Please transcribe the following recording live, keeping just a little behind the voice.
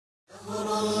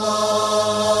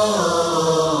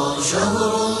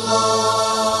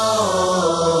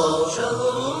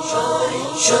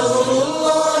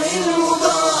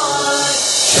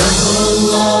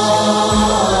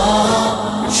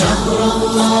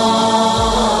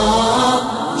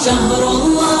شهر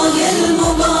الله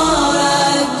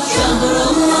المبارك شهر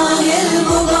الله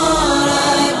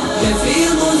المبارك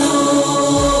يفيض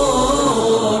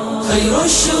نور خير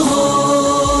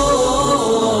الشهور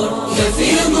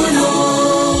يفيض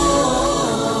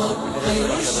نور خير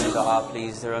الشهور.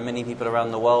 Please, there are many people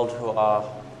around the world who are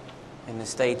in a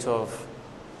state of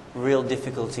real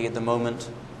difficulty at the moment.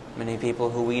 Many people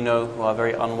who we know who are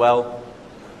very unwell,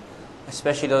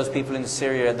 especially those people in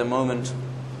Syria at the moment,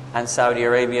 and Saudi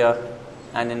Arabia,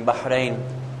 and in Bahrain,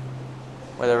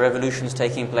 where the revolution is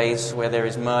taking place, where there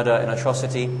is murder and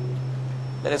atrocity.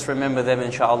 Let us remember them,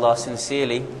 inshallah,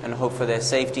 sincerely, and hope for their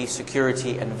safety,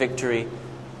 security, and victory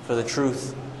for the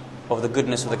truth of the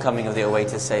goodness of the coming of the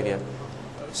awaited Savior.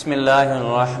 Bismillahir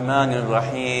Rahmanir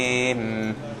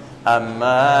Rahim.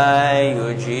 أَمَّا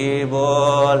يُجِيبُ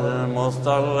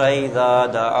الْمُضْطَرَّ إِذَا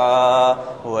دَعَاهُ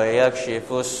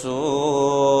وَيَكْشِفُ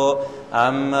السُّوءَ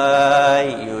أَمَّا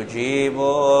يُجِيبُ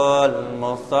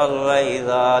الْمُضْطَرَّ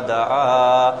إِذَا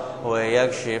دَعَاهُ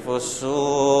وَيَكْشِفُ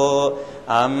السُّوءَ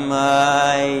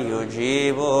أَمَّا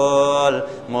يُجِيبُ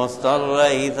الْمُضْطَرَّ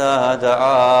إِذَا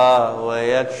دَعَاهُ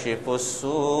وَيَكْشِفُ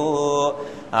السُّوءَ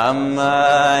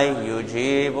أما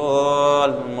يجيب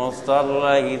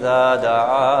المضطر إذا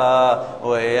دعاه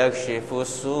ويكشف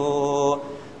السوء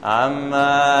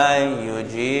أما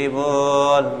يجيب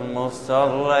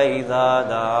المضطر إذا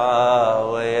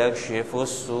دعاه ويكشف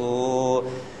السوء.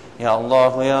 يا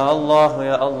الله يا الله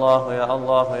يا الله يا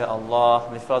الله يا الله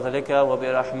بفضلك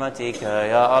وبرحمتك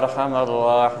يا أرحم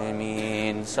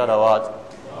الراحمين. صلوات.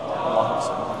 اللهم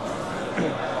صل.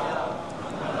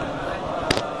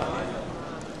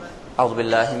 أعوذ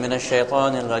بالله من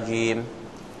الشيطان الرجيم.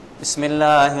 بسم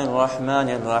الله الرحمن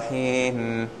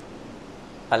الرحيم.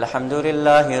 الحمد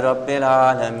لله رب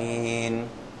العالمين.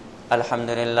 الحمد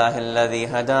لله الذي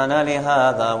هدانا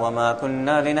لهذا وما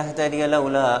كنا لنهتدي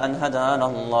لولا أن هدانا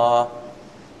الله.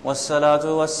 والصلاة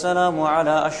والسلام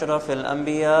على أشرف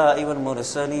الأنبياء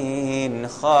والمرسلين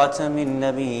خاتم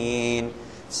النبيين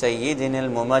سيدنا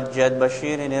الممجد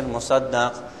بشير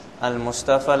المصدق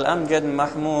المصطفى الأمجد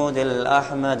محمود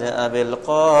الأحمد أبي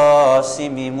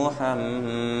القاسم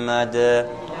محمد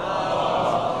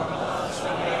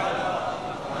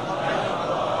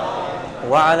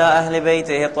وعلى أهل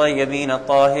بيته الطيبين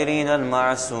الطاهرين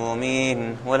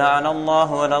المعصومين ولعن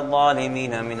الله ولا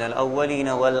الظالمين من الأولين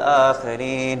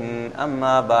والآخرين.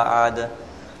 أما بعد،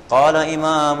 قال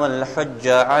إمام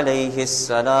الحجة عليه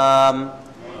السلام: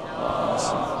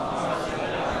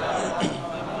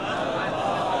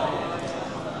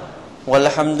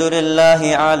 والحمد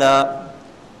لله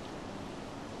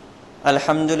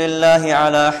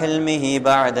على حلمه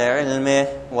بعد علمه،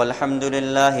 والحمد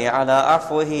لله على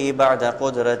عفوه بعد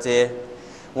قدرته،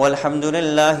 والحمد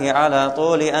لله على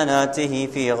طول أناته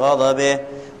في غضبه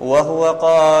وهو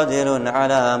قادر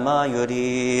على ما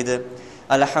يريد.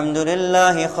 الحمد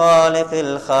لله خالق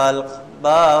الخلق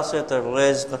باسط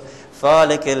الرزق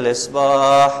فالك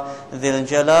الإصباح ذي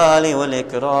الجلال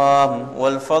والإكرام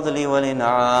والفضل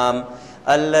والإنعام،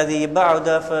 الذي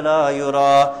بعد فلا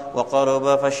يرى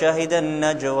وقرب فشهد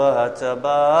النجوى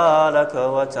تبارك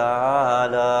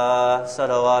وتعالى.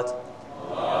 صلوات.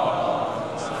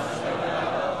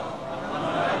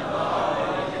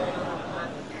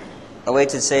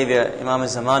 Awaited Savior, Imam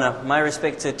al-Zamana, my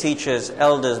respected teachers,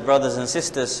 elders, brothers and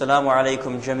sisters, Salamu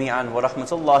alaykum jami'an wa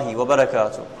rahmatullahi wa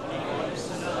barakatuh.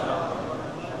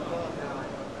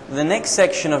 The next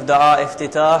section of Dua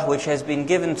Iftitah, which has been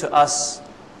given to us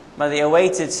by the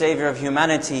awaited Savior of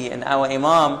humanity and our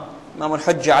Imam, Imam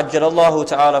al-Hujjah Ajjalallahu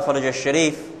Ta'ala Faraj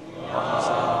al-Sharif,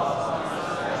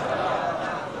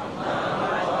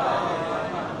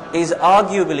 is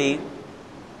arguably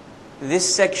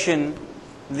this section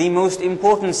the most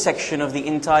important section of the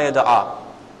entire Dua.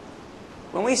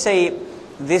 When we say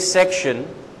this section,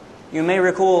 you may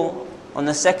recall on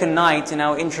the second night in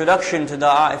our introduction to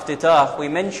Dua Iftitah, we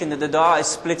mentioned that the Dua is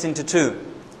split into two.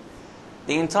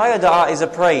 The entire Dua is a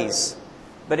praise,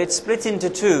 but it's split into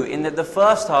two in that the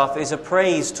first half is a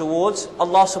praise towards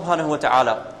Allah subhanahu wa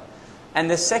ta'ala, and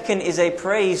the second is a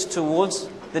praise towards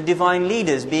the divine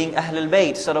leaders, being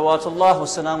Ahlelbayt, salawatullah wa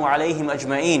salamu alayhim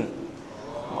ajma'een.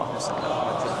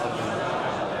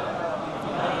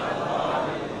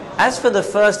 As for the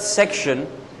first section,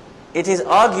 it is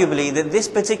arguably that this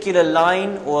particular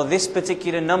line or this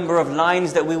particular number of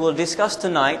lines that we will discuss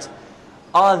tonight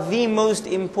are the most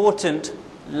important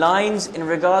lines in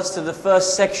regards to the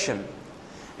first section.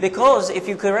 Because if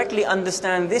you correctly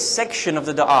understand this section of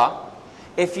the Dua,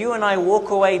 if you and I walk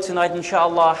away tonight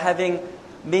inshallah having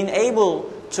been able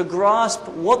to grasp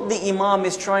what the Imam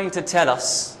is trying to tell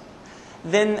us,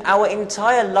 then our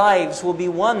entire lives will be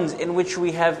ones in which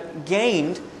we have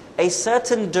gained a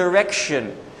certain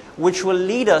direction which will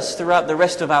lead us throughout the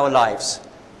rest of our lives.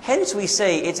 Hence we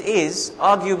say it is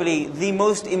arguably the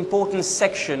most important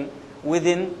section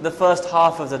within the first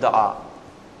half of the dua.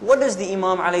 What does the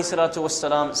Imam alayhi salatu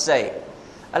wassalam say?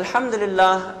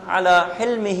 Alhamdulillah ala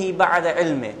hilmihi ba'da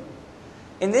ilmi.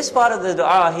 In this part of the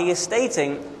dua he is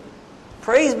stating,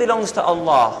 praise belongs to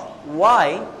Allah.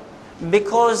 Why?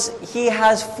 Because He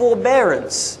has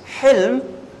forbearance, hilm,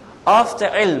 after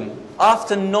ilm,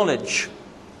 after knowledge.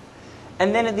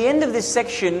 And then at the end of this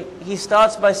section, he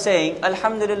starts by saying,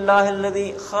 Alhamdulillah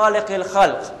alladhi khaliq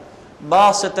al-khalq,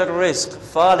 basit al-rizq,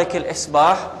 falik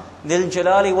al-isbah, dil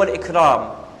jalali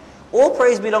wal-ikram. All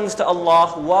praise belongs to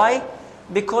Allah. Why?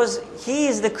 Because He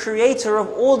is the creator of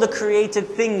all the created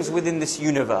things within this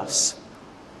universe.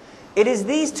 It is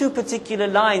these two particular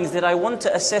lines that I want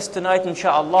to assess tonight,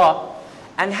 inshaAllah,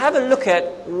 and have a look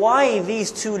at why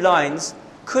these two lines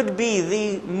could be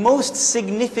the most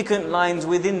significant lines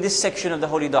within this section of the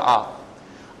Holy Dua.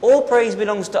 All praise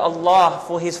belongs to Allah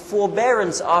for His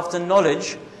forbearance after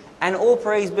knowledge, and all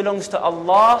praise belongs to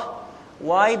Allah.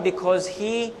 Why? Because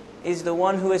He is the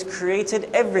one who has created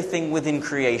everything within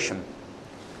creation.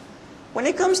 When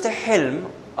it comes to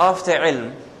hilm, after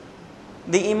ilm,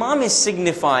 the Imam is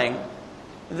signifying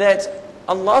that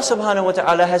Allah subhanahu wa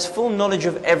ta'ala has full knowledge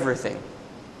of everything.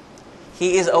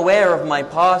 He is aware of my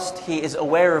past, He is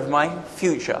aware of my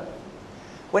future.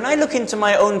 When I look into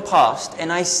my own past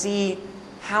and I see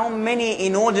how many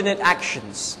inordinate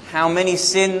actions, how many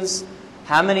sins,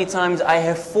 how many times I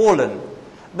have fallen,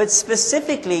 but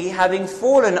specifically having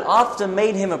fallen after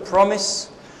made Him a promise,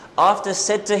 after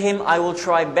said to Him, I will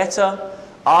try better,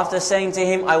 after saying to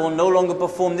Him, I will no longer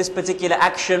perform this particular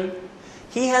action.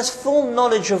 He has full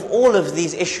knowledge of all of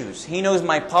these issues. He knows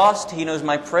my past, He knows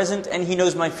my present, and He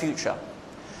knows my future.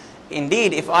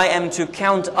 Indeed, if I am to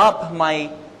count up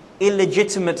my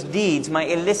illegitimate deeds, my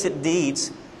illicit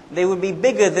deeds, they would be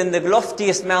bigger than the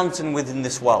loftiest mountain within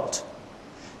this world.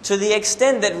 To the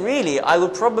extent that really I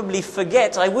would probably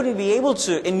forget, I wouldn't be able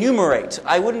to enumerate,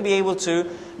 I wouldn't be able to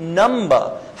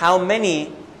number how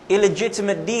many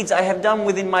illegitimate deeds I have done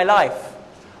within my life.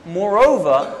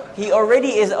 Moreover, He already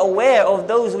is aware of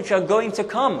those which are going to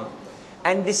come.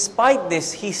 And despite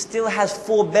this, He still has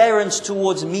forbearance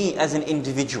towards me as an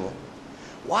individual.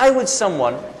 Why would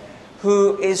someone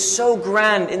who is so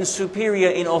grand and superior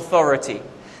in authority,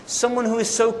 someone who is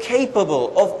so capable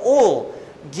of all,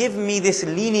 give me this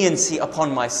leniency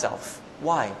upon myself?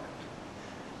 Why?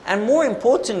 And more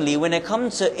importantly, when it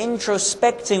comes to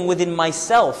introspecting within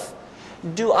myself,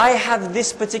 do I have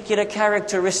this particular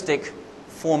characteristic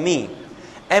for me?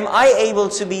 Am I able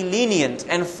to be lenient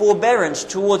and forbearance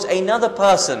towards another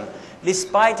person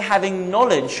despite having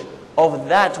knowledge of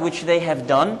that which they have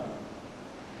done?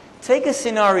 Take a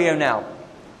scenario now,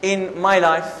 in my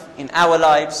life, in our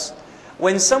lives,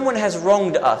 when someone has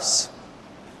wronged us.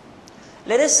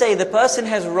 Let us say the person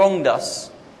has wronged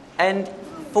us, and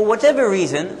for whatever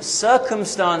reason,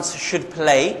 circumstance should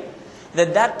play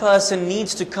that that person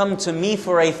needs to come to me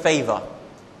for a favor.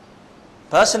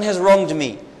 Person has wronged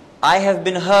me. I have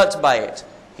been hurt by it.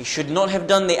 He should not have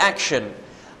done the action.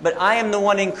 But I am the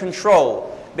one in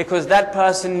control because that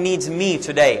person needs me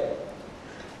today.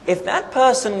 If that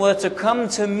person were to come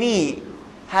to me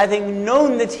having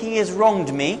known that he has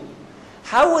wronged me,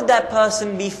 how would that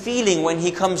person be feeling when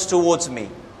he comes towards me?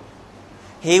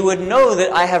 He would know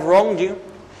that I have wronged you.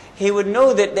 He would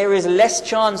know that there is less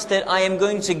chance that I am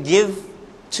going to give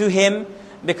to him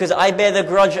because I bear the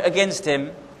grudge against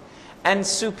him. And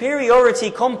superiority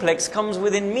complex comes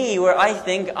within me where I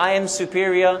think I am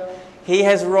superior, he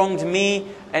has wronged me,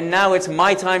 and now it's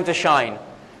my time to shine.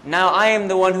 Now I am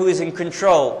the one who is in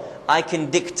control. I can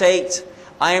dictate.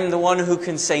 I am the one who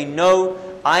can say no.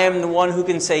 I am the one who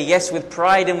can say yes with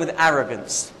pride and with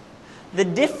arrogance. The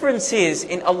difference is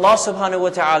in Allah subhanahu wa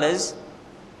ta'ala's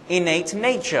innate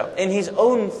nature, in His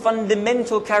own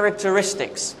fundamental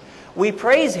characteristics. We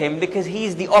praise Him because He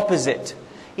is the opposite.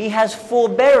 He has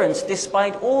forbearance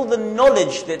despite all the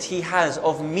knowledge that He has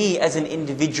of me as an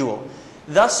individual.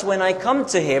 Thus, when I come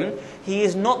to Him, He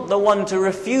is not the one to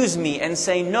refuse me and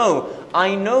say, no,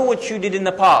 I know what you did in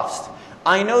the past.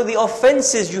 I know the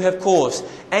offenses you have caused.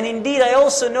 And indeed, I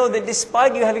also know that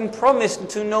despite you having promised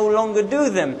to no longer do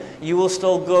them, you will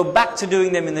still go back to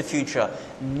doing them in the future.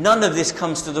 None of this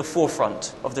comes to the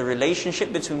forefront of the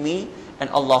relationship between me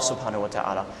and Allah subhanahu wa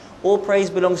ta'ala. All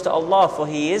praise belongs to Allah, for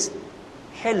He is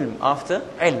hilm after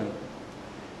ilm.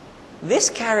 This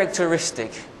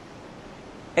characteristic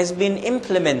has been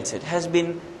implemented, has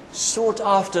been sought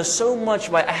after so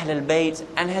much by Ahlelbayt,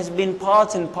 and has been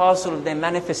part and parcel of their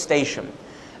manifestation.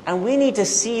 And we need to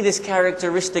see this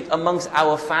characteristic amongst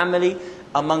our family,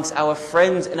 amongst our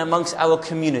friends, and amongst our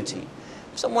community.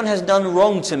 If someone has done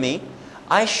wrong to me,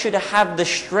 I should have the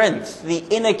strength, the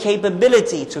inner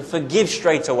capability to forgive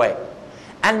straight away.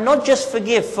 And not just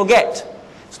forgive, forget.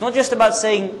 It's not just about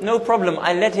saying, no problem,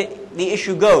 I let the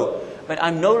issue go, but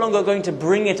I'm no longer going to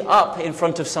bring it up in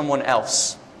front of someone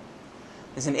else.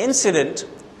 There's an incident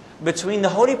between the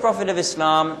Holy Prophet of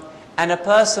Islam and a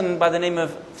person by the name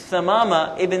of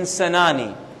Thamama ibn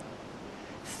Sanani.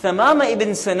 Thamama ibn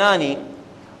Sanani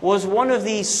was one of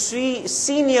the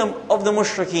senior of the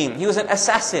mushrikeen. He was an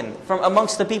assassin from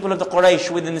amongst the people of the Quraysh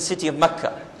within the city of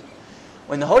Mecca.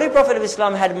 When the Holy Prophet of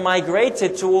Islam had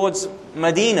migrated towards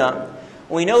Medina,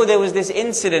 we know there was this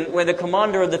incident where the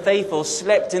commander of the faithful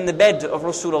slept in the bed of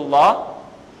Rasulullah,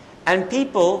 and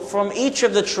people from each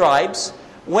of the tribes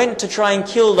went to try and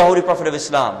kill the Holy Prophet of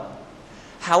Islam.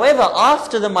 However,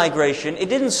 after the migration, it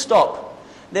didn't stop.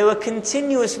 There were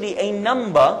continuously a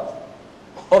number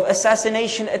of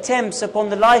assassination attempts upon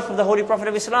the life of the Holy Prophet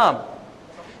of Islam.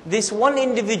 This one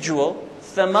individual,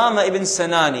 Thamama ibn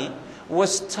Sanani,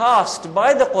 was tasked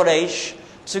by the Quraysh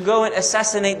to go and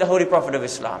assassinate the Holy Prophet of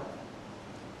Islam.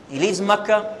 He leaves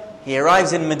Mecca, he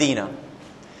arrives in Medina.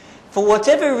 For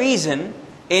whatever reason,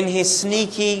 in his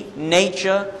sneaky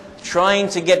nature, trying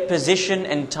to get position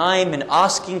and time and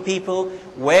asking people,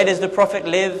 where does the Prophet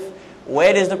live?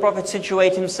 Where does the Prophet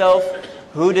situate himself?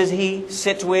 Who does he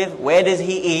sit with? Where does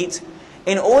he eat?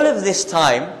 In all of this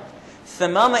time,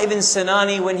 Thamama ibn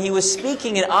Sanani, when he was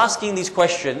speaking and asking these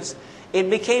questions, it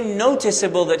became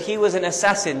noticeable that he was an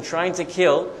assassin trying to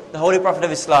kill the Holy Prophet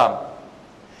of Islam.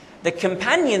 The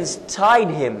companions tied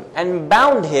him and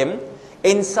bound him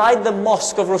inside the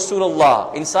mosque of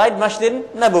Rasulullah, inside Masjid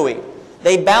Nabawi.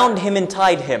 They bound him and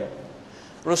tied him.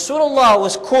 Rasulullah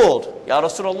was called, Ya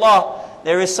Rasulullah,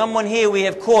 there is someone here we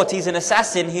have caught, he's an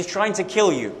assassin, he's trying to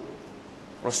kill you.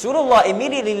 Rasulullah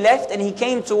immediately left and he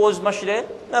came towards Masjid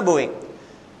Nabawi.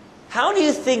 How do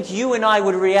you think you and I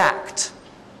would react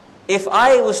if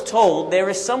I was told there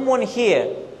is someone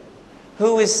here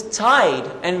who is tied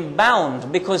and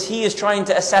bound because he is trying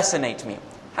to assassinate me?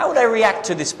 How would I react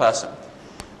to this person?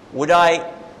 Would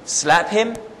I slap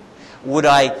him? Would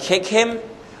I kick him?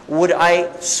 Would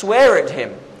I swear at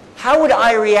him? How would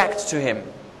I react to him?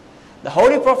 The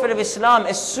Holy Prophet of Islam,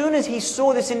 as soon as he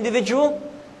saw this individual,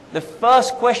 the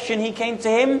first question he came to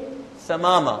him,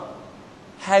 Thamama,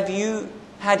 have you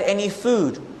had any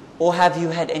food or have you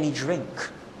had any drink?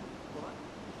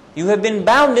 You have been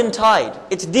bound and tied.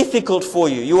 It's difficult for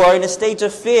you. You are in a state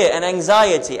of fear and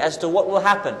anxiety as to what will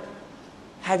happen.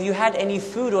 Have you had any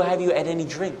food or have you had any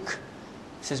drink?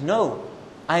 He says, no,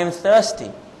 I am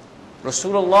thirsty.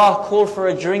 Rasulullah called for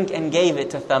a drink and gave it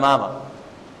to Thamama.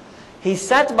 He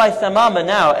sat by Thamama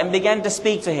now and began to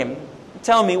speak to him.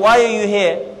 Tell me, why are you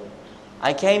here?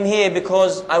 I came here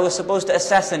because I was supposed to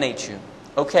assassinate you.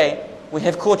 Okay, we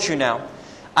have caught you now.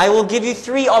 I will give you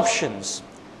 3 options.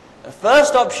 The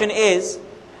first option is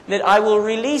that I will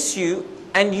release you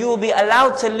and you will be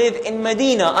allowed to live in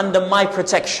Medina under my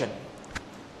protection.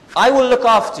 I will look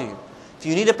after you. If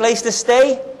you need a place to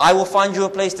stay, I will find you a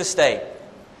place to stay.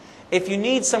 If you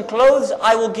need some clothes,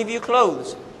 I will give you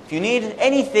clothes. If you need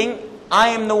anything, I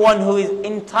am the one who is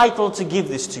entitled to give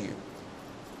this to you.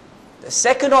 The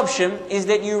second option is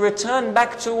that you return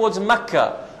back towards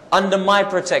Mecca under my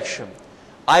protection.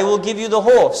 I will give you the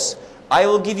horse. I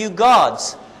will give you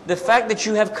guards. The fact that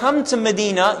you have come to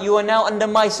Medina, you are now under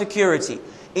my security.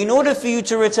 In order for you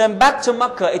to return back to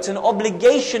Mecca, it's an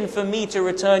obligation for me to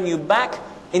return you back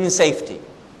in safety.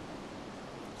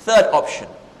 Third option,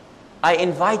 I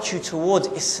invite you towards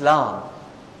Islam.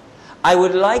 I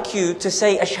would like you to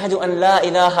say, Ashhadu an la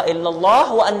ilaha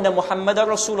illallah wa anna Muhammadan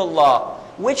Rasulullah.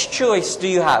 Which choice do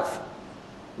you have?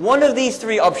 One of these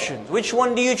 3 options. Which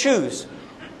one do you choose?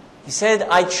 He said,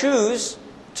 I choose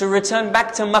to return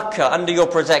back to Mecca under your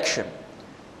protection.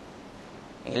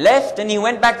 He left and he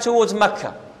went back towards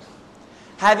Mecca.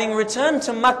 Having returned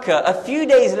to Mecca, a few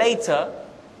days later,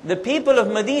 the people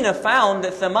of Medina found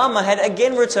that Thamama had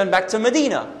again returned back to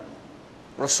Medina.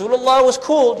 Rasulullah was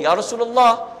called, Ya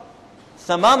Rasulullah,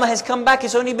 Thamama has come back,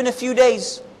 it's only been a few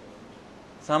days.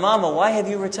 Thamama, why have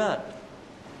you returned?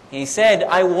 He said,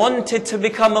 I wanted to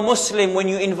become a Muslim when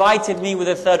you invited me with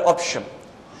a third option.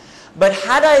 But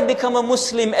had I become a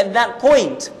Muslim at that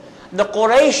point, the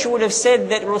Quraysh would have said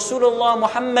that Rasulullah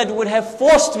Muhammad would have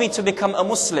forced me to become a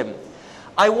Muslim.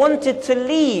 I wanted to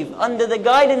leave under the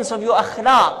guidance of your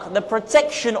akhlaq, the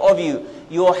protection of you,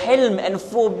 your hilm and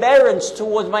forbearance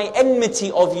towards my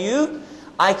enmity of you.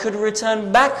 I could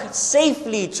return back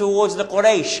safely towards the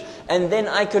Quraysh and then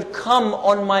I could come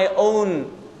on my own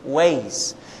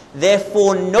ways.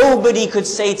 Therefore, nobody could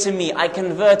say to me, I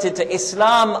converted to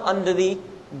Islam under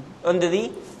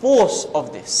the force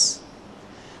of this.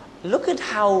 Look at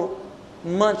how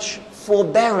much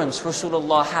forbearance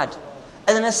Rasulullah had.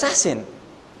 As an assassin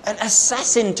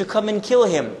to come and kill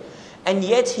him. And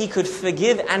yet he could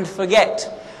forgive and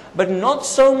forget. But not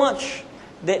so much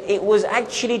that it was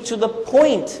actually to the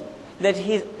point that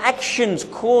his actions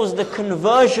caused the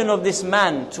conversion of this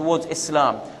man towards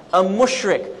Islam. A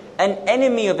mushrik, an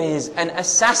enemy of his, an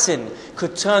assassin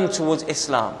could turn towards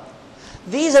Islam.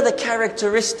 These are the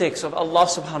characteristics of Allah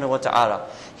subhanahu wa ta'ala.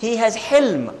 He has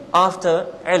hilm after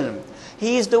ilm.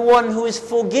 He is the one who is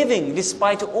forgiving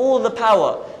despite all the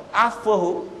power.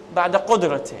 Afwahu ba'da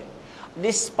qudrati.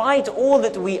 Despite all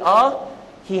that we are,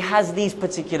 He has these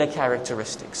particular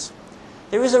characteristics.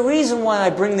 There is a reason why I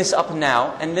bring this up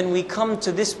now, and then we come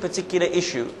to this particular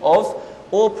issue of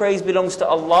all praise belongs to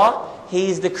Allah. He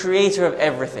is the creator of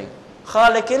everything.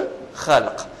 Khaliqil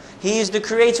khalq. He is the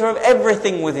creator of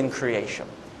everything within creation.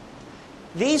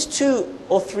 These 2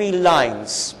 or 3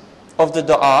 lines of the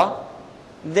dua,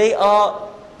 they are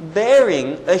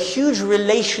bearing a huge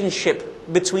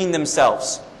relationship between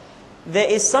themselves. There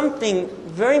is something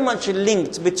very much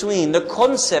linked between the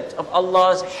concept of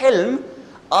Allah's hilm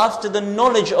after the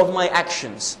knowledge of my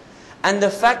actions, and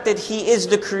the fact that He is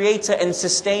the creator and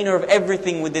sustainer of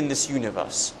everything within this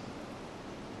universe.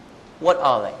 What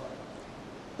are they?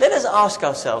 Let us ask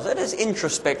ourselves, let us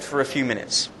introspect for a few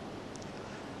minutes.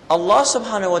 Allah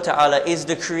subhanahu wa ta'ala is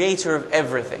the creator of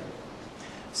everything.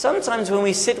 Sometimes when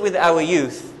we sit with our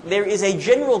youth, there is a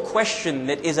general question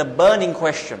that is a burning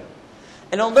question.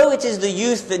 And although it is the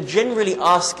youth that generally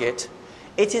ask it,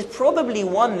 it is probably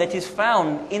one that is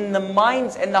found in the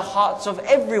minds and the hearts of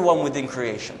everyone within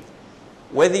creation.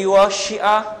 Whether you are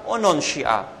Shia or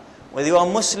non-Shia, whether you are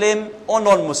Muslim or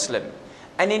non-Muslim.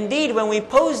 And indeed, when we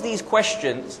pose these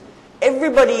questions,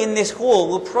 everybody in this hall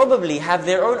will probably have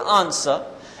their own answer,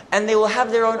 and they will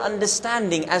have their own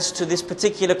understanding as to this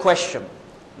particular question.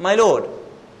 My Lord,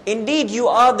 indeed you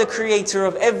are the creator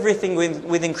of everything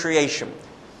within creation.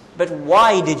 But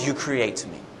why did you create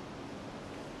me?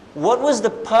 What was the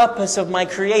purpose of my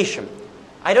creation?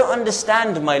 I don't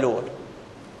understand, my Lord.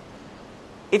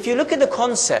 If you look at the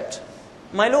concept,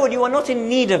 my Lord, you are not in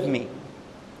need of me.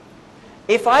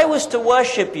 If I was to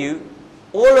worship you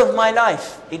all of my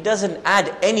life, it doesn't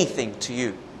add anything to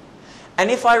you.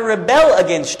 And if I rebel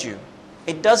against you,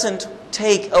 it doesn't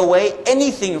take away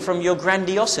anything from your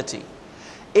grandiosity.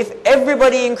 If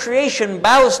everybody in creation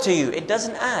bows to you, it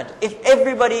doesn't add. If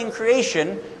everybody in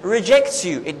creation rejects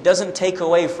you, it doesn't take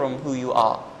away from who you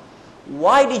are.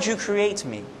 Why did you create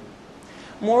me?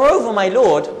 Moreover, my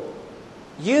Lord,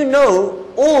 you know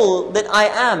all that I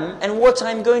am and what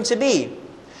I'm going to be.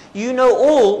 You know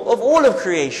all of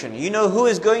creation. You know who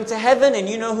is going to heaven and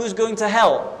you know who's going to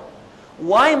hell.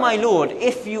 Why, my Lord,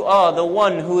 if you are the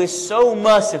one who is so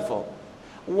merciful?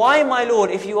 Why, my Lord,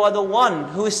 if you are the one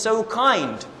who is so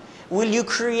kind, will you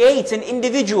create an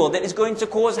individual that is going to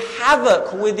cause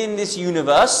havoc within this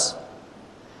universe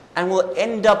and will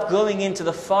end up going into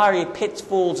the fiery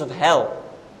pitfalls of hell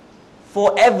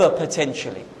forever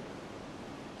potentially?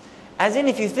 As in,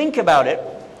 if you think about it,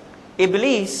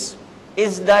 Iblis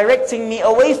is directing me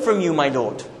away from you, my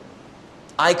Lord.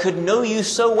 I could know you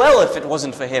so well if it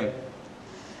wasn't for him.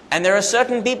 And there are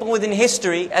certain people within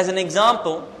history, as an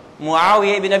example,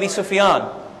 Muawiyah ibn Abi Sufyan.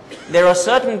 There are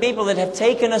certain people that have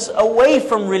taken us away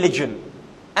from religion,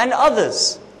 and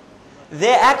others.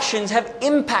 Their actions have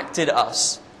impacted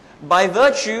us. By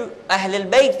virtue,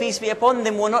 Ahlelbayt, peace be upon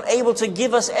them, were not able to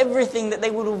give us everything that they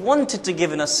would have wanted to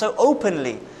give us so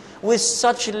openly, with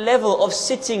such a level of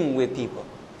sitting with people.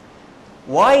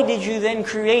 Why did you then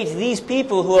create these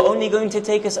people who are only going to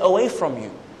take us away from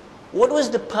you? What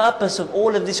was the purpose of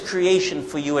all of this creation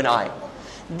for you and I?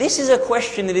 This is a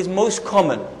question that is most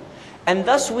common. And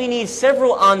thus we need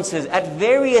several answers at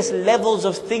various levels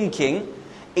of thinking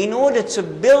in order to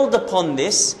build upon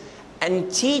this and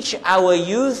teach our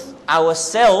youth,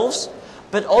 ourselves,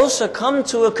 but also come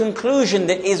to a conclusion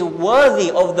that is worthy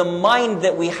of the mind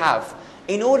that we have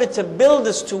in order to build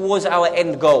us towards our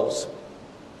end goals.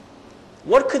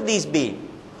 What could these be?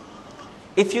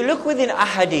 If you look within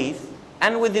Ahadith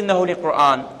and within the Holy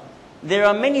Quran, there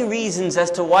are many reasons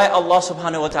as to why Allah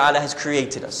subhanahu wa ta'ala has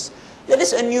created us. Let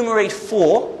us enumerate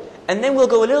 4, and then we'll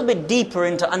go a little bit deeper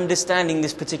into understanding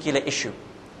this particular issue.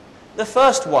 The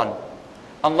first one,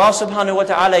 Allah subhanahu wa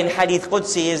ta'ala in Hadith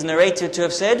Qudsi is narrated to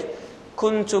have said,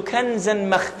 كُنْتُ كَنْزًا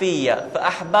مَخْفِيًّا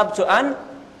فَأَحْبَبْتُ أَنْ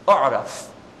أُعْرَفْ.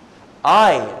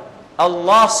 I,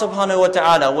 Allah subhanahu wa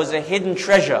ta'ala, was a hidden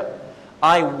treasure.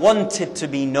 I wanted to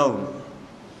be known.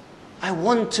 I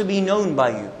want to be known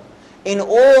by you. In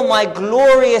all my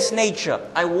glorious nature,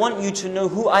 I want you to know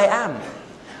who I am.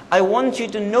 I want you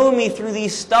to know me through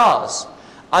these stars.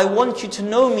 I want you to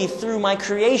know me through my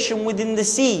creation within the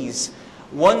seas.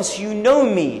 Once you know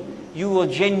me, you will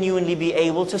genuinely be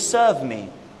able to serve me.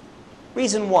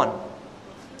 Reason 1.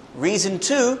 Reason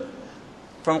 2,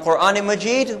 from Quran and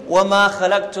Majid, وَمَا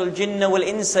خَلَقْتُ الْجِنَّ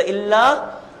وَالْإِنسَ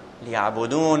إِلَّا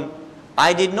لِيَعْبُدُونَ.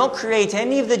 I did not create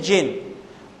any of the jinn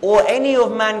or any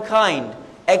of mankind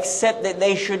except that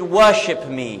they should worship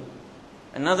me.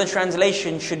 Another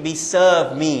translation should be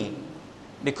serve me.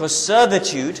 Because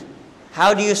servitude,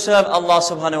 how do you serve Allah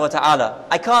subhanahu wa ta'ala?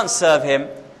 I can't serve Him.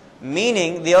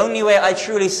 Meaning, the only way I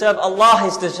truly serve Allah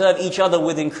is to serve each other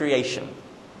within creation.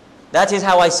 That is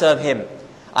how I serve Him.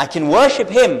 I can worship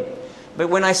Him, but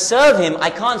when I serve Him, I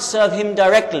can't serve Him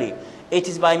directly. It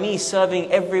is by me serving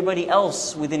everybody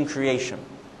else within creation.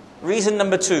 Reason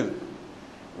number 2.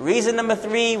 Reason number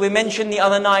 3, we mentioned the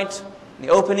other night, the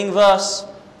opening verse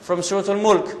from Surah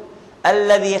Al-Mulk.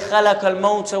 الَّذِي خَلَقَ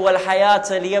الْمَوْتَ وَالْحَيَاةَ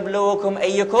لِيَبْلُوَكُمْ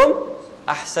أَيُّكُمْ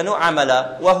أَحْسَنُ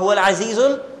عَمَلًا وَهُوَ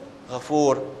الْعَزِيزُ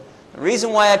الْغَفُورُ. The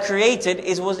reason why I created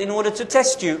was in order to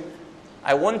test you.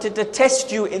 I wanted to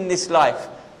test you in this life.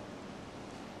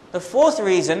 The 4th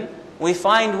reason we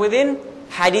find within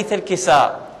Hadith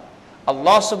al-Kisa.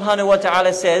 Allah subhanahu wa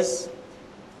ta'ala says,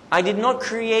 I did not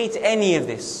create any of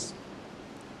this.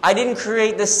 I didn't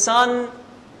create the sun,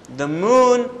 the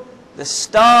moon, the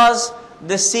stars,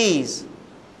 the seas.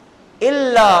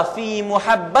 إِلَّا فِي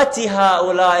مُحَبَّةِ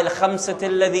هَؤُلَاءِ الْخَمْسَةِ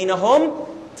الَّذِينَ هُمْ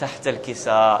تَحْتَ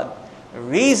الْكِسَادِ. The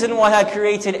reason why I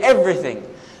created everything,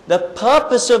 the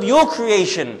purpose of your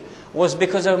creation was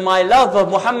because of my love of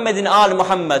Muhammad and Al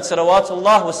Muhammad.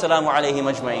 Salawatullah wa salamu alayhi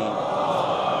majma'een.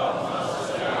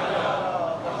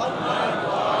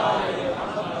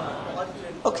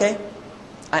 Okay,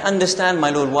 I understand, my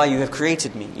Lord, why you have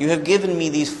created me. You have given me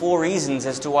these 4 reasons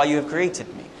as to why you have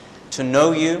created me. To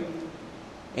know you,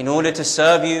 in order to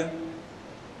serve you,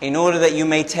 in order that you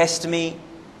may test me,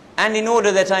 and in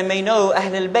order that I may know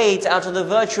Ahlelbayt out of the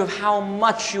virtue of how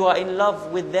much you are in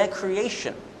love with their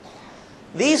creation.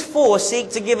 These 4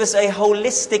 seek to give us a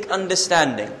holistic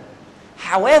understanding.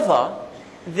 However,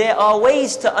 there are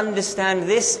ways to understand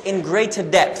this in greater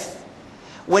depth.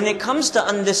 When it comes to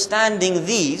understanding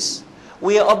these,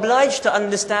 we are obliged to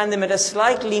understand them at a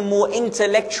slightly more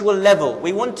intellectual level.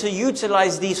 We want to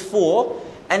utilize these 4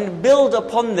 and build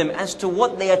upon them as to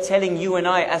what they are telling you and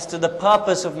I as to the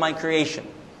purpose of my creation.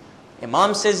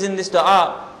 Imam says in this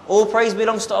dua, all praise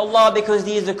belongs to Allah because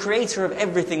He is the creator of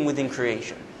everything within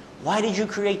creation. Why did you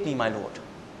create me, my Lord?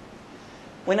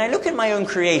 When I look at my own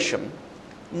creation,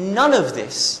 none of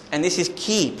this, and this is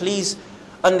key, please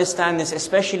understand this,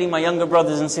 especially my younger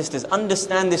brothers and sisters,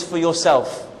 understand this for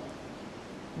yourself.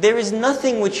 There is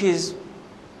nothing which is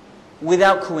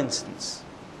without coincidence.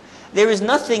 There is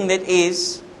nothing that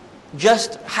is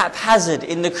just haphazard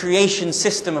in the creation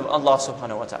system of Allah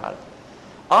subhanahu wa ta'ala.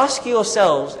 Ask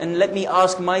yourselves, and let me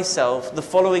ask myself, the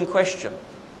following question.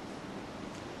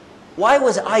 Why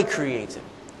was I created?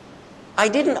 I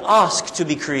didn't ask to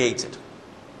be created.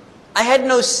 I had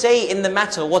no say in the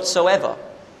matter whatsoever.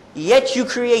 Yet you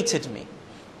created me.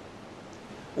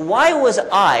 Why was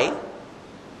I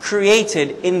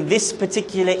created in this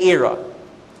particular era?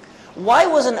 Why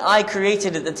wasn't I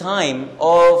created at the time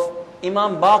of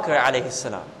Imam Baqir alayhi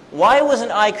salam? Why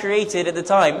wasn't I created at the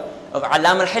time of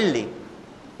Alam al-Hilli?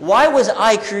 Why was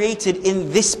I created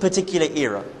in this particular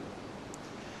era?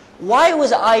 Why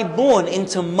was I born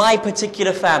into my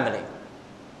particular family?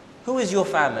 Who is your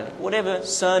family? Whatever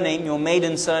surname, your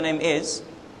maiden surname is,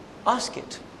 ask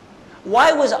it.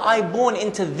 Why was I born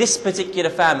into this particular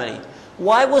family?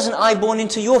 Why wasn't I born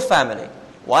into your family?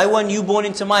 Why weren't you born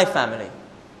into my family?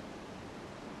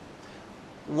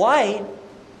 Why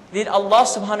did Allah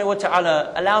subhanahu wa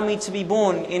ta'ala allow me to be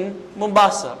born in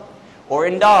Mombasa, or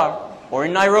in Dar, or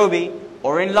in Nairobi,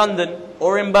 or in London,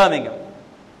 or in Birmingham?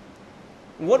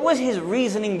 What was His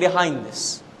reasoning behind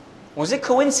this? Was it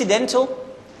coincidental?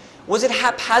 Was it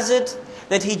haphazard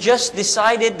that He just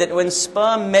decided that when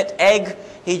sperm met egg,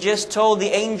 He just told the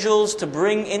angels to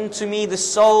bring into me the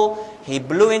soul? He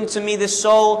blew into me the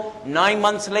soul. 9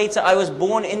 months later, I was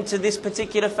born into this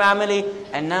particular family,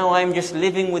 and now I'm just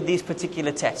living with these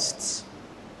particular tests.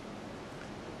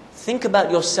 Think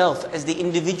about yourself as the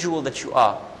individual that you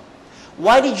are.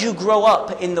 Why did you grow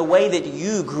up in the way that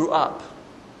you grew up?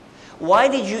 Why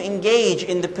did you engage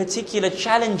in the particular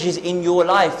challenges in your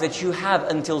life that you have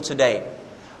until today?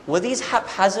 Were these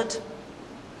haphazard?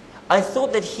 I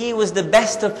thought that He was the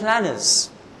best of planners.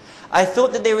 I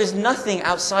thought that there is nothing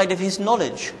outside of His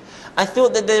knowledge. I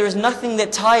thought that there is nothing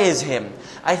that tires him.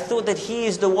 I thought that he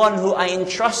is the one who I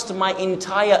entrust my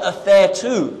entire affair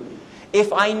to.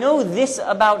 If I know this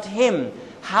about him,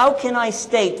 how can I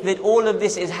state that all of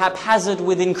this is haphazard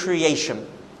within creation?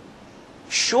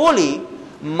 Surely,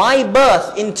 my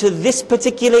birth into this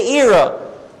particular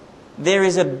era, there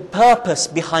is a purpose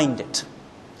behind it.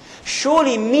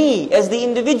 Surely me, as the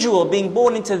individual being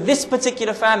born into this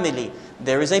particular family,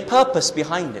 there is a purpose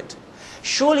behind it.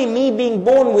 Surely me being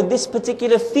born with this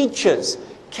particular features,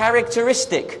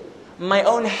 characteristic, my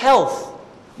own health,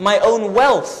 my own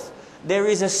wealth, there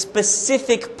is a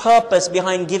specific purpose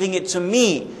behind giving it to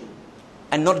me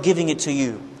and not giving it to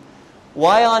you.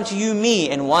 Why aren't you me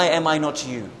and why am I not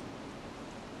you?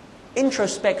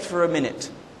 Introspect for a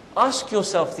minute. Ask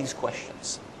yourself these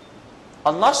questions.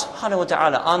 Allah subhanahu wa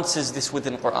ta'ala answers this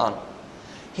within Quran.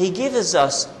 He gives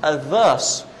us a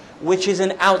verse which is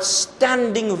an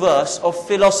outstanding verse of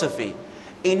philosophy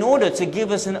in order to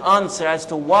give us an answer as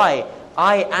to why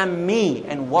I am me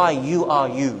and why you are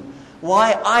you.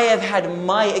 Why I have had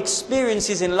my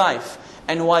experiences in life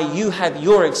and why you have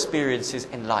your experiences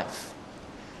in life.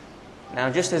 Now,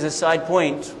 just as a side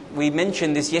point, we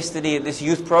mentioned this yesterday at this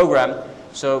youth program.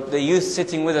 So the youth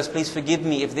sitting with us, please forgive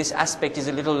me if this aspect is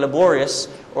a little laborious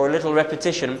or a little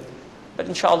repetition. But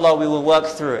inshallah we will work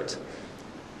through it.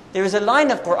 There is a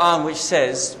line of Quran which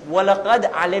says,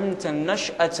 وَلَقَدْ عَلِمْتَ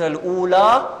النَّشْأَةَ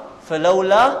الْأُولَىٰ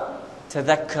فَلَوْلَا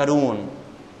تَذَكَّرُونَ.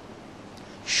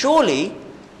 Surely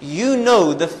you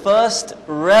know the first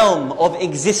realm of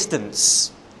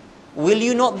existence. Will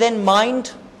you not then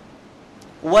mind?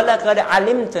 وَلَقَدْ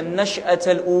عَلِمْتَ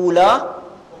النَّشْأَةَ الْأُولَىٰ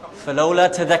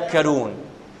فَلَوْلَا تَذَكَّرُونَ.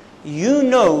 You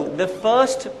know the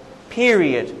first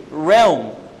period,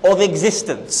 realm of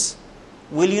existence.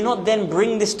 Will you not then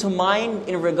bring this to mind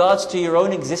in regards to your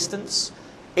own existence?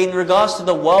 In regards to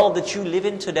the world that you live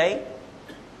in today?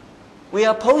 We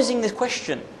are posing this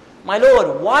question. My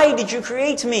Lord, why did you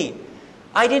create me?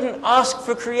 I didn't ask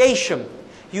for creation.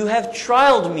 You have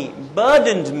trialed me,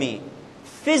 burdened me,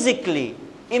 physically,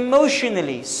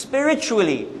 emotionally,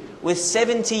 spiritually, with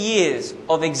 70 years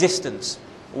of existence.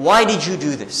 Why did you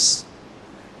do this?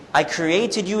 I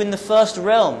created you in the first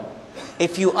realm.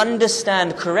 If you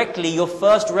understand correctly your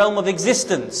first realm of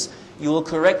existence, you will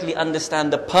correctly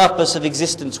understand the purpose of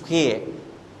existence here.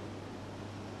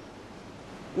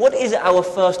 What is our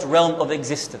first realm of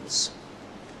existence?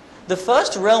 The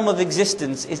first realm of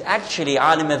existence is actually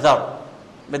Alim Adhar.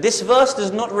 But this verse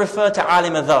does not refer to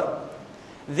Alim Adhar.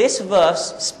 This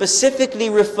verse specifically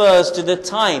refers to the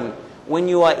time when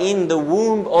you are in the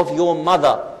womb of your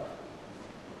mother.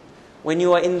 When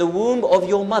you are in the womb of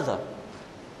your mother.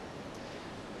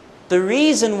 The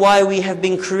reason why we have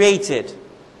been created,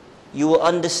 you will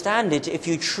understand it if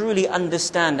you truly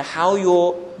understand how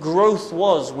your growth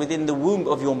was within the womb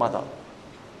of your mother.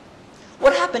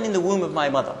 What happened in the womb of my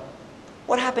mother?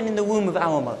 What happened in the womb of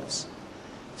our mothers?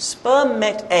 Sperm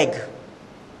met egg.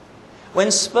 When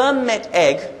sperm met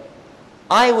egg,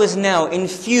 I was now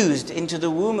infused into the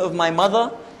womb of my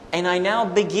mother, and I now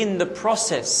begin the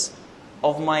process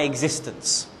of my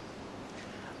existence.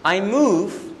 I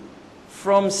move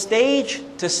from stage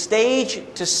to stage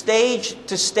to stage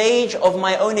to stage of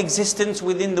my own existence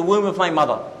within the womb of my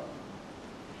mother.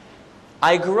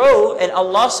 I grow, and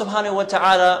Allah subhanahu wa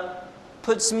ta'ala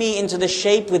puts me into the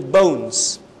shape with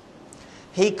bones.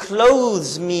 He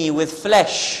clothes me with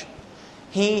flesh.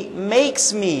 He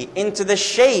makes me into the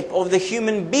shape of the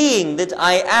human being that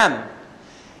I am.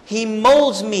 He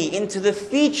molds me into the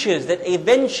features that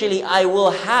eventually I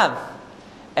will have.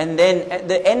 And then at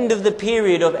the end of the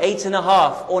period of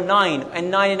 8.5 or 9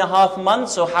 and 9.5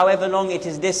 months, or however long it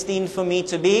is destined for me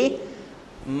to be,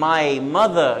 my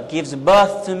mother gives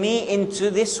birth to me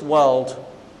into this world.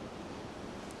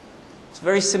 It's a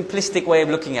very simplistic way of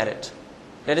looking at it.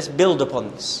 Let us build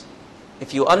upon this.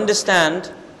 If you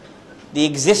understand the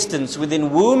existence within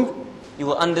womb, you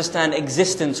will understand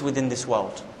existence within this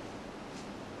world.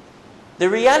 The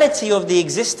reality of the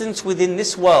existence within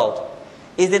this world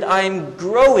is that I am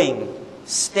growing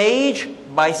stage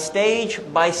by stage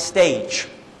by stage.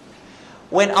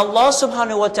 When Allah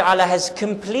subhanahu wa ta'ala has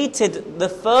completed the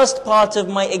first part of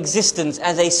my existence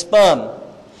as a sperm,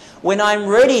 when I'm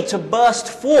ready to burst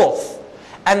forth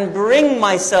and bring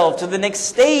myself to the next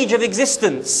stage of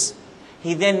existence,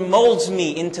 He then molds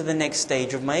me into the next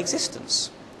stage of my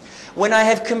existence. When I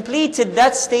have completed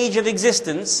that stage of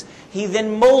existence, He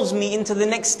then molds me into the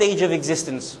next stage of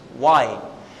existence. Why?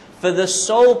 For the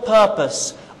sole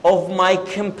purpose of my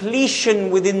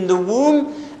completion within the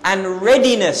womb and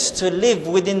readiness to live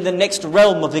within the next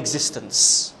realm of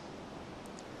existence.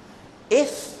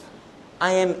 If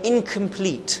I am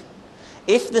incomplete,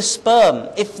 If the sperm,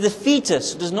 if the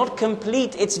fetus does not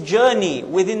complete its journey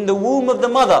within the womb of the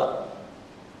mother,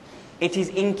 it is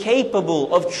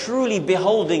incapable of truly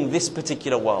beholding this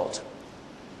particular world.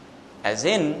 As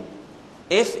in,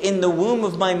 if in the womb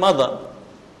of my mother,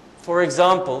 for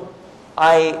example,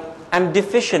 I am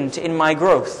deficient in my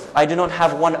growth, I do not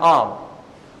have one arm,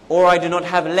 or I do not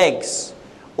have legs,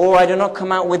 or I do not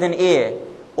come out with an ear,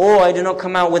 or I do not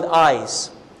come out with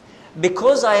eyes,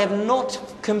 because I have not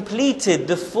completed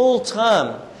the full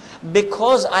term,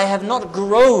 because I have not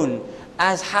grown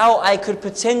as how I could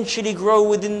potentially grow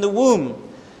within the womb,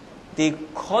 the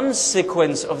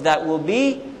consequence of that will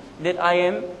be that I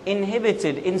am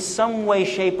inhibited in some way,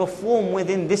 shape or form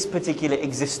within this particular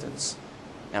existence.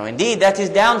 Now indeed, that is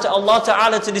down to Allah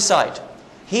Ta'ala to decide.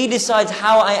 He decides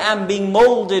how I am being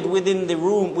molded within the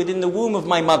womb of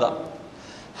my mother.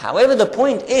 However, the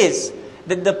point is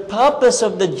that the purpose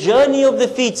of the journey of the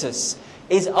fetus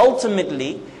is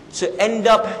ultimately to end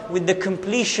up with the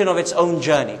completion of its own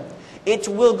journey. It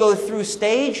will go through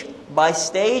stage by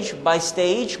stage by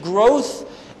stage growth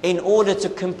in order to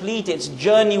complete its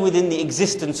journey within the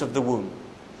existence of the womb.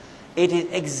 It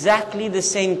is exactly the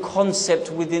same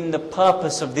concept within the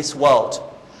purpose of this world.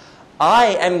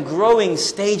 I am growing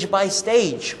stage by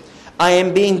stage. I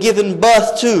am being given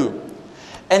birth to.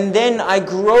 And then I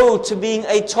grow to being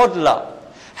a toddler.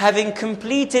 Having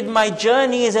completed my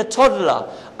journey as a toddler,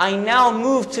 I now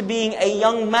move to being a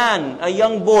young man, a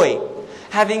young boy.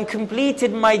 Having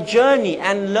completed my journey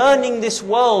and learning this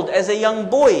world as a young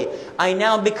boy, I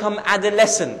now become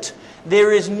adolescent.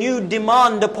 There is new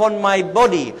demand upon my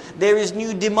body. There is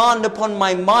new demand upon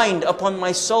my mind, upon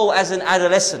my soul as an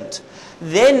adolescent.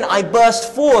 Then I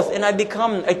burst forth and I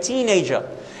become a teenager.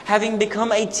 Having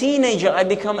become a teenager, I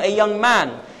become a young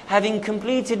man. Having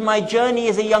completed my journey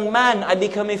as a young man, I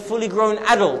become a fully grown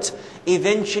adult.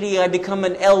 Eventually I become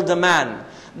an elder man.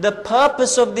 The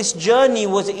purpose of this journey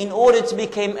was in order to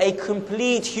become a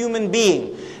complete human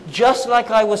being. Just like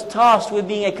I was tasked with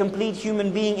being a complete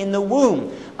human being in the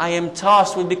womb, I am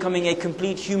tasked with becoming a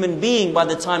complete human being by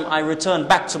the time I return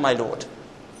back to my Lord.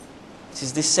 It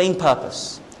is the same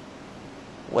purpose.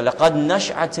 وَلَقَدْ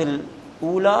نَشْعَتِ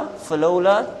الْأُولَى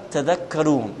فَلَوْلَا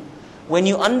تَذَكَّرُونَ. When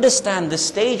you understand the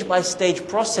stage-by-stage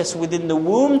process within the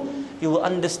womb, you will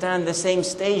understand the same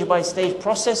stage-by-stage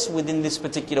process within this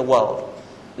particular world.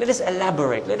 Let us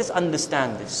elaborate, let us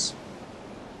understand this.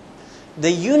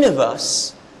 The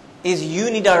universe is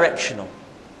unidirectional.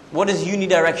 What does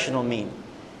unidirectional mean?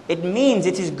 It means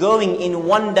it is going in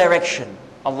one direction.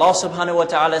 Allah subhanahu wa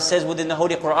ta'ala says within the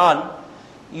Holy Quran,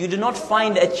 you do not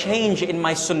find a change in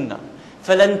my sunnah.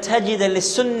 فَلَن تَجِدَ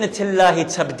لِسُنَّةِ اللَّهِ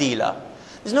تَبْدِيلًا.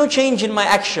 There's no change in my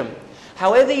action.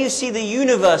 However you see the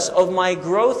universe of my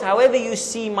growth, however you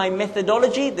see my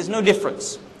methodology, there's no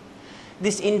difference.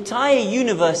 This entire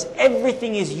universe,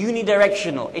 everything is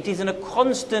unidirectional. It is in a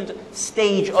constant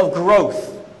stage of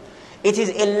growth. It is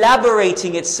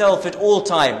elaborating itself at all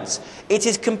times. It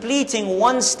is completing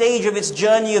one stage of its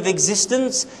journey of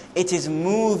existence. It is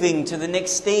moving to the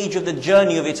next stage of the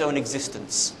journey of its own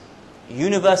existence. The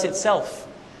universe itself,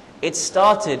 it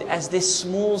started as this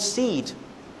small seed.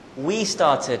 We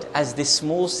started as this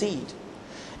small seed.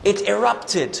 It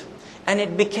erupted and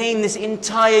it became this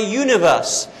entire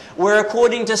universe, where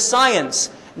according to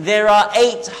science, there are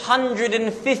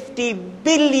 850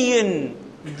 billion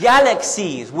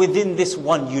galaxies within this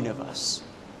one universe.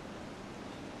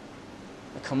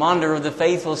 The commander of the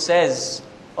faithful says,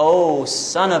 "O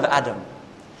son of Adam,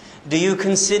 do you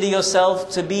consider yourself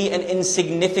to be an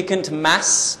insignificant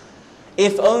mass?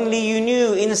 If only you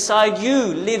knew inside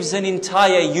you lives an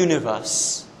entire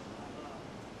universe."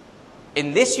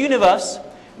 In this universe,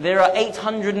 there are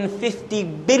 850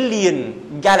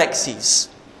 billion galaxies.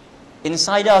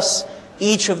 Inside us,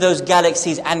 each of those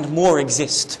galaxies and more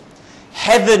exist.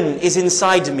 Heaven is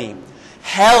inside me.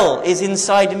 Hell is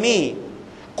inside me.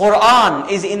 Quran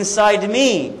is inside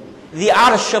me. The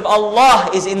Arsh of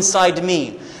Allah is inside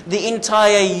me. The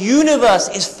entire universe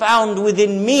is found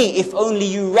within me if only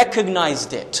you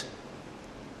recognized it.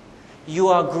 You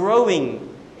are growing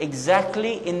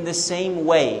exactly in the same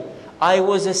way. I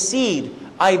was a seed.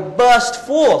 I burst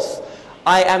forth.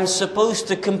 I am supposed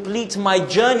to complete my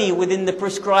journey within the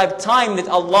prescribed time that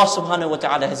Allah subhanahu wa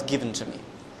ta'ala has given to me.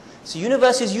 So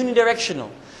universe is unidirectional.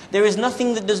 There is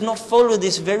nothing that does not follow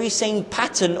this very same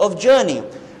pattern of journey.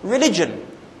 Religion.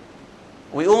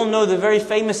 We all know the very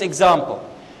famous example.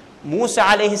 Musa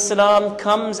alayhi salam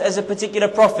comes as a particular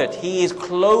prophet. He is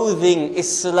clothing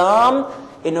Islam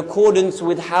in accordance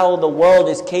with how the world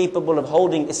is capable of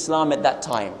holding Islam at that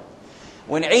time.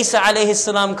 When Isa alayhi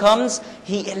salam comes,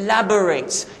 he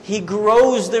elaborates, he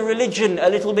grows the religion a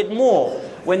little bit more.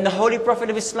 When the Holy Prophet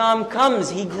of Islam comes,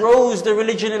 he grows the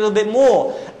religion a little bit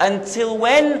more. Until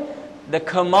when? The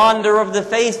commander of the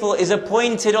faithful is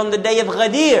appointed on the day of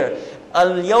Ghadir.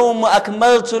 Al-yawma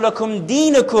akmaltu lakum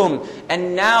deenakum.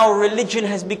 And now religion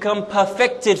has become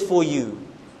perfected for you.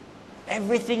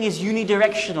 Everything is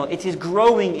unidirectional. It is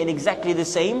growing in exactly the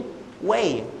same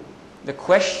way. The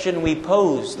question we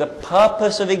pose, the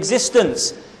purpose of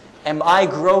existence, am I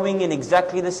growing in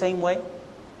exactly the same way?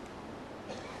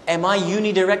 Am I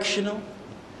unidirectional?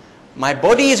 My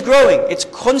body is growing. It's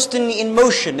constantly in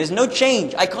motion. There's no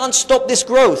change. I can't stop this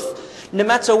growth. No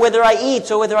matter whether I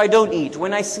eat or whether I don't eat,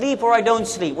 when I sleep or I don't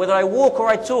sleep, whether I walk or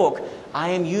I talk, I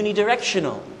am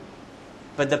unidirectional.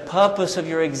 But the purpose of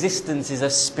your existence is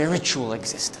a spiritual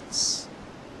existence.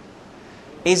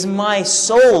 Is my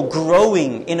soul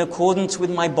growing in accordance with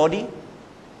my body?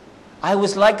 I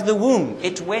was like the womb.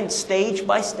 It went stage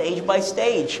by stage by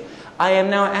stage. I am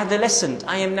now adolescent.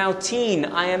 I am now teen.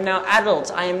 I am now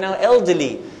adult. I am now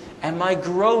elderly. Am I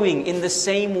growing in the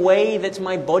same way that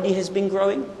my body has been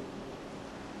growing?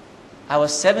 Our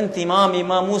seventh Imam,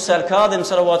 Imam Musa al-Kadhim,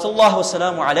 salawatullah wa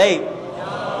salamu alayhi,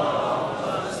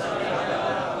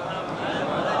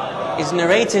 is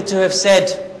narrated to have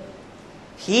said,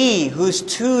 he whose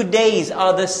 2 days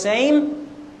are the same,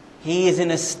 he is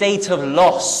in a state of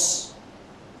loss.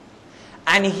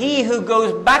 And he who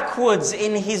goes backwards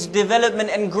in his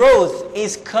development and growth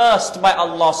is cursed by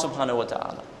Allah subhanahu wa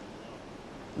ta'ala.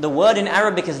 The word in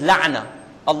Arabic is la'na.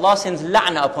 Allah sends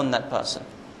la'na upon that person.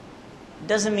 It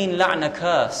doesn't mean la'na,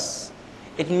 curse.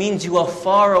 It means you are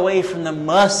far away from the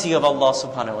mercy of Allah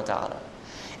subhanahu wa ta'ala.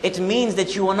 It means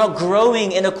that you are not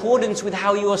growing in accordance with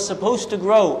how you are supposed to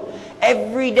grow.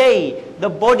 Every day, the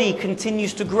body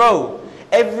continues to grow.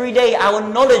 Every day, our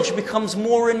knowledge becomes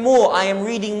more and more. I am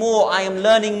reading more, I am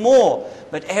learning more.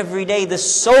 But every day, the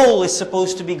soul is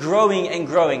supposed to be growing and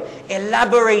growing,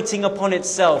 elaborating upon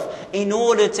itself in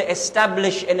order to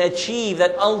establish and achieve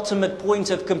that ultimate point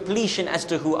of completion as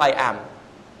to who I am.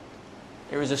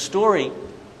 There is a story,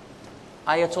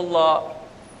 Ayatollah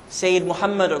Sayyid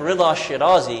Muhammad Rida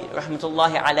Shirazi,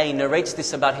 rahmatullahi alayhi, narrates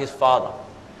this about his father.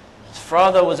 His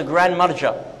father was a grand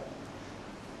marja.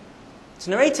 It's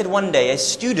narrated one day, a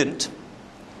student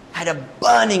had a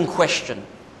burning question.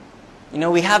 You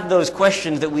know, we have those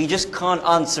questions that we just can't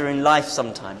answer in life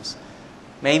sometimes.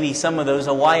 Maybe some of those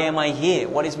are, why am I here?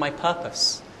 What is my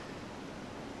purpose?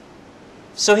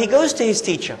 So he goes to his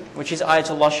teacher, which is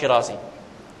Ayatollah Shirazi.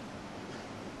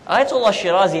 Ayatollah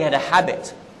Shirazi had a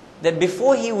habit that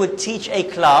before he would teach a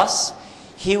class,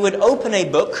 he would open a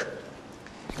book,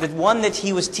 the one that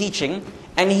he was teaching,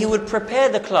 and he would prepare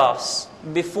the class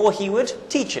before he would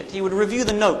teach it. He would review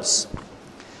the notes.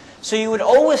 So you would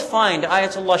always find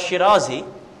Ayatollah Shirazi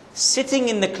sitting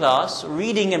in the class,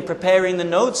 reading and preparing the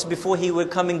notes before he would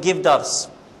come and give dars.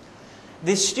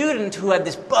 This student who had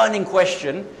this burning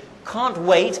question can't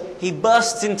wait. He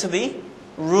bursts into the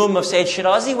room of Sayyid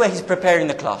Shirazi where he's preparing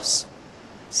the class.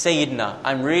 Sayyidina,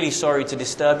 I'm really sorry to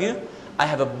disturb you. I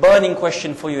have a burning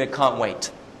question for you. I can't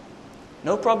wait.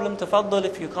 No problem, tafaddal,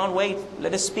 if you can't wait,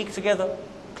 let us speak together.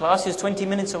 Class is 20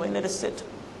 minutes away, let us sit.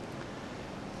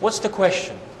 What's the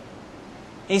question?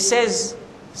 He says,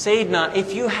 Sayyidina,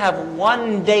 if you have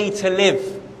 1 day to live,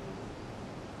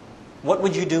 what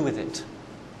would you do with it?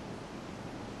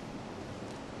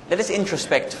 Let us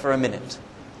introspect for a minute.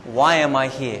 Why am I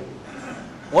here?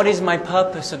 What is my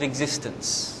purpose of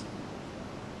existence?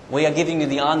 We are giving you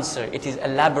the answer. It is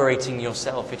elaborating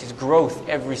yourself. It is growth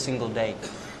every single day.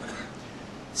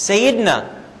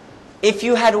 Sayyidina, if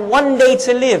you had 1 day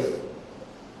to live,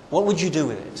 what would you do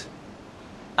with it?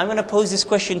 I'm going to pose this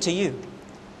question to you.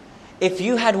 If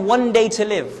you had 1 day to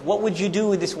live, what would you do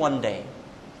with this 1 day?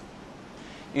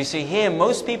 You see here,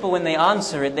 most people when they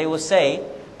answer it, they will say,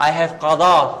 I have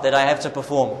qada that I have to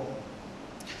perform.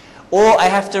 Or I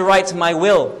have to write my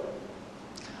will.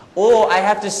 Or I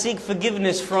have to seek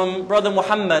forgiveness from Brother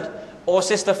Muhammad or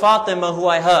Sister Fatima who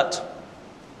I hurt.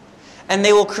 And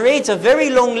they will create a very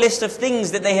long list of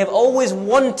things that they have always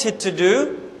wanted to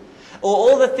do, or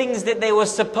all the things that they were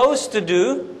supposed to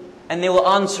do, and they will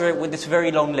answer it with this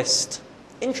very long list.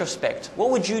 Introspect. What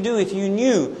would you do if you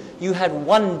knew you had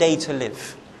 1 day to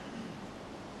live?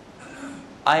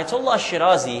 Ayatollah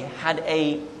Shirazi had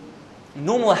a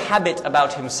normal habit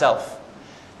about himself,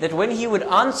 that when he would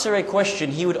answer a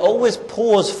question, he would always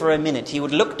pause for a minute. He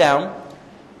would look down,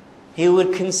 he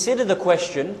would consider the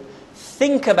question,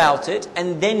 think about it,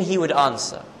 and then he would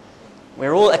answer.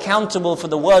 We're all accountable for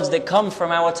the words that come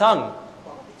from our tongue.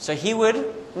 So he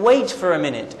would wait for a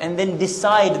minute and then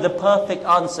decide the perfect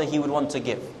answer he would want to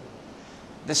give.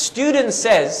 The student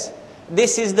says,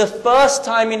 this is the first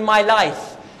time in my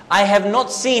life I have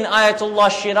not seen Ayatollah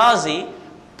Shirazi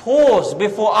pause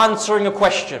before answering a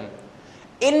question,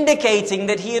 indicating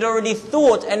that he had already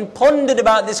thought and pondered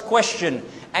about this question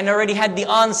and already had the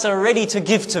answer ready to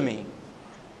give to me.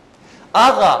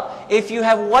 Agha, if you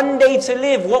have one day to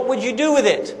live, what would you do with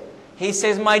it? He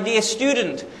says, my dear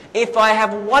student, if I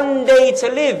have one day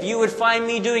to live, you would find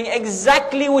me doing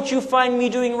exactly what you find me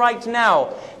doing right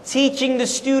now, teaching the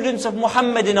students of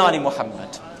Muhammad and Ali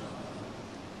Muhammad.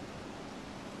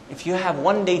 If you have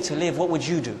one day to live, what would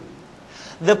you do?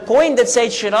 The point that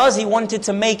Sayyid Shirazi wanted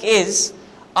to make is,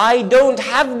 I don't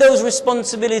have those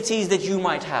responsibilities that you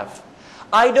might have.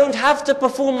 I don't have to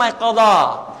perform my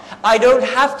qada. I don't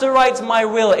have to write my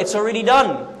will. It's already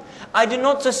done. I do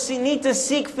not need to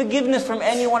seek forgiveness from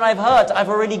anyone I've hurt. I've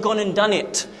already gone and done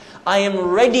it. I am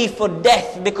ready for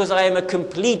death because I am a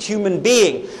complete human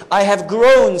being. I have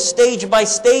grown stage by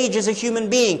stage as a human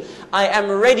being. I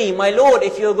am ready. My Lord,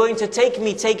 if you're going to take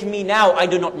me now. I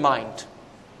do not mind.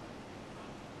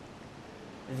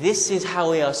 This is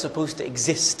how we are supposed to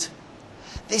exist.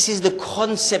 This is the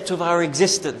concept of our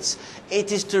existence.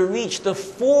 It is to reach the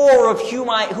fore of who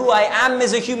I am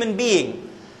as a human being.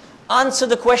 Answer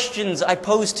the questions I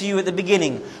posed to you at the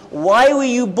beginning. Why were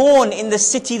you born in the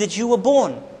city that you were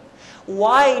born?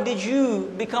 Why did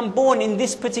you become born in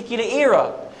this particular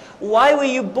era? Why were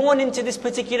you born into this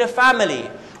particular family?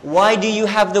 Why do you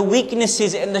have the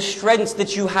weaknesses and the strengths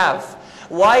that you have?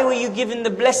 Why were you given the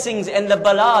blessings and the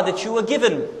bala that you were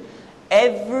given?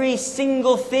 Every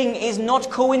single thing is not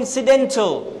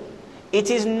coincidental. It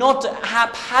is not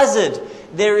haphazard.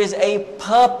 There is a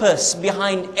purpose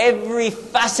behind every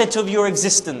facet of your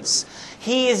existence.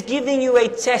 He is giving you a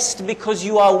test because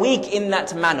you are weak in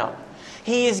that manner.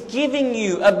 He is giving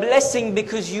you a blessing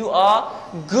because you are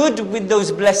good with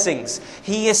those blessings.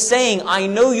 He is saying, I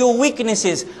know your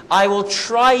weaknesses. I will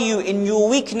try you in your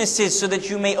weaknesses so that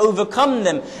you may overcome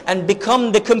them and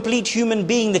become the complete human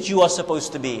being that you are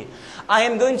supposed to be. I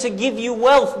am going to give you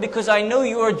wealth because I know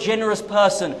you are a generous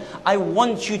person. I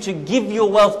want you to give your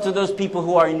wealth to those people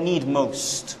who are in need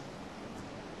most.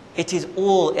 It is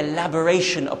all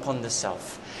elaboration upon the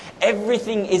self.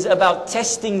 Everything is about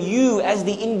testing you as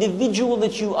the individual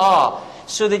that you are,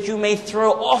 so that you may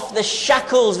throw off the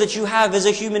shackles that you have as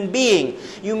a human being.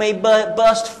 You may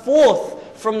burst forth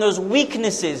from those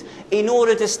weaknesses in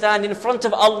order to stand in front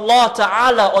of Allah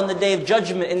Ta'ala on the Day of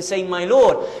Judgment and say, my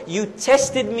Lord, you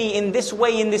tested me in this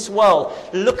way in this world.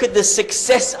 Look at the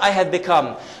success I have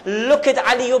become. Look at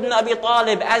Ali ibn Abi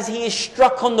Talib as he is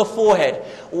struck on the forehead.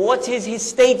 What is his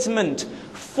statement?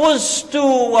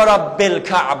 Fuztu wa Rabbil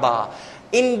Kaaba.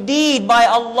 Indeed, by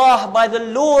Allah, by the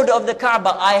Lord of the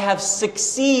Kaaba, I have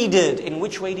succeeded. In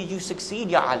which way did you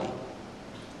succeed, Ya Ali?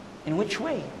 In which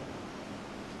way?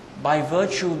 By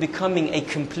virtue of becoming a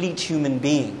complete human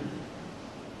being.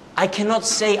 I cannot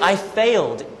say I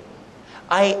failed.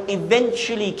 I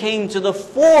eventually came to the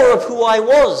fore of who I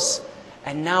was.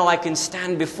 And now I can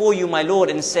stand before you, my Lord,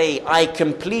 and say, I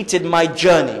completed my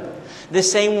journey. The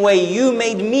same way you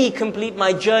made me complete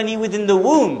my journey within the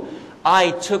womb.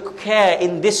 I took care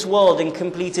in this world and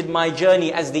completed my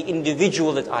journey as the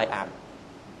individual that I am.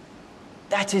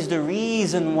 That is the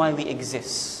reason why we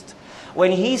exist.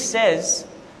 When he says,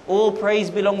 all praise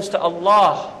belongs to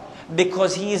Allah,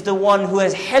 because He is the one who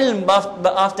has hilm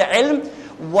after ilm,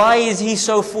 why is He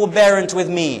so forbearant with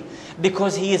me?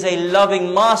 Because He is a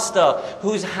loving master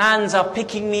whose hands are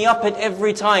picking me up at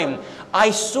every time.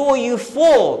 I saw you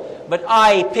fall, but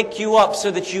I pick you up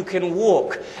so that you can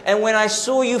walk. And when I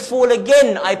saw you fall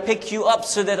again, I pick you up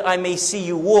so that I may see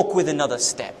you walk with another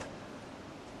step.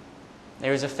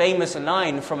 There is a famous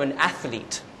line from an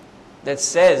athlete that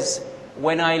says,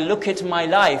 when I look at my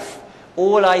life,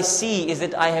 all I see is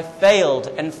that I have failed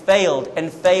and failed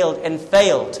and failed and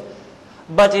failed.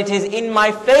 But it is in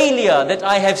my failure that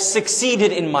I have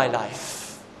succeeded in my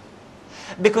life.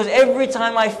 Because every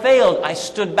time I failed, I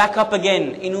stood back up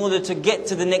again in order to get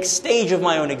to the next stage of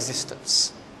my own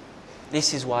existence.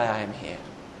 This is why I am here.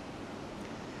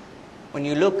 When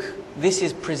you look, this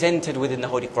is presented within the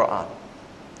Holy Quran.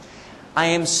 I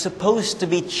am supposed to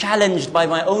be challenged by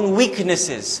my own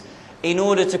weaknesses in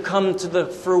order to come to the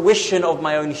fruition of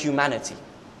my own humanity.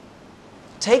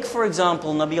 Take for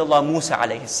example Nabiullah Musa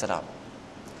alayhi salam.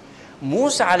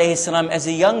 Musa alayhi salam as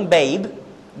a young babe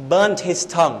burnt his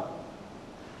tongue.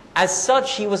 As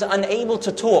such he was unable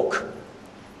to talk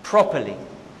properly.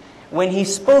 When he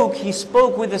spoke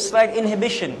with a slight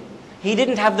inhibition. He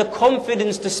didn't have the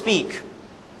confidence to speak.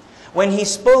 When he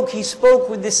spoke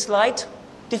with this slight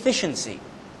deficiency.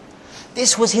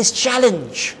 This was his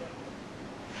challenge.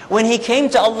 When he came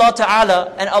to Allah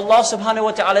Ta'ala, and Allah Subhanahu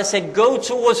Wa Ta'ala said, go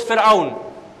towards Fir'aun.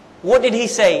 What did he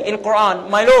say in Quran?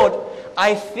 My Lord,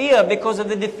 I fear because of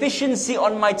the deficiency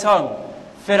on my tongue,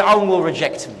 Fir'aun will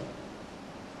reject me.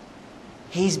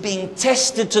 He's being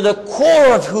tested to the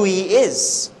core of who he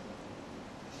is.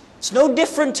 It's no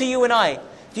different to you and I.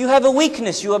 If you have a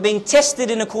weakness, you are being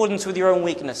tested in accordance with your own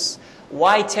weakness.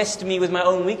 Why test me with my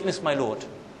own weakness, my Lord?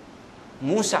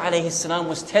 Musa alayhi salam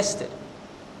was tested.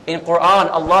 In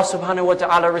Quran, Allah subhanahu wa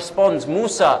ta'ala responds,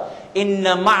 Musa,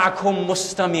 inna ma'akum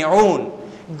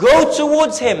mustami'un. Go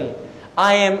towards him.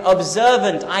 I am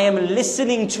observant. I am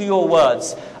listening to your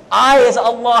words. I, as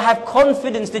Allah, have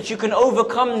confidence that you can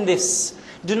overcome this.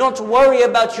 Do not worry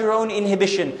about your own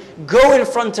inhibition. Go in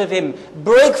front of him.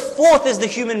 Break forth as the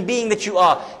human being that you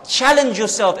are. Challenge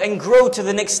yourself and grow to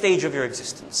the next stage of your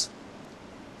existence.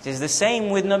 It is the same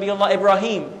with Nabiullah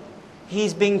Ibrahim.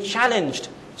 He's being challenged.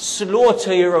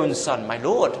 Slaughter your own son. My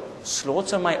Lord,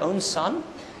 slaughter my own son?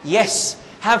 Yes,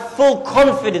 have full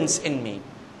confidence in me.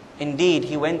 Indeed,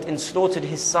 he went and slaughtered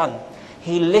his son.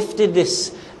 He lifted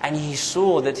this and he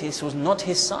saw that this was not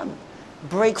his son.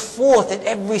 Break forth at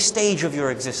every stage of your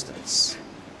existence.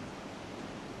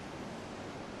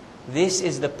 This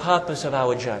is the purpose of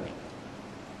our journey.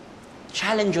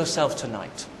 Challenge yourself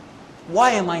tonight.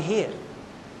 Why am I here?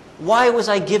 Why was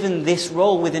I given this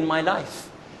role within my life?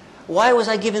 Why was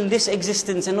I given this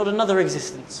existence and not another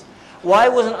existence? Why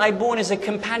wasn't I born as a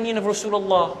companion of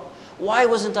Rasulullah? Why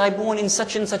wasn't I born in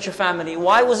such and such a family?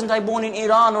 Why wasn't I born in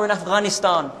Iran or in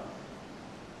Afghanistan?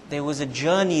 There was a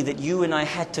journey that you and I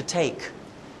had to take.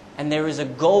 And there is a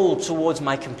goal towards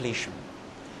my completion.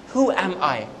 Who am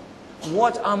I?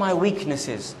 What are my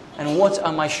weaknesses? And what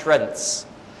are my strengths?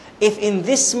 If in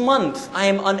this month I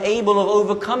am unable of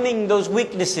overcoming those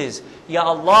weaknesses, Ya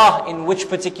Allah, in which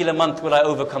particular month will I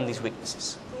overcome these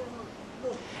weaknesses?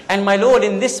 And my Lord,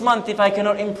 in this month, if I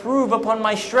cannot improve upon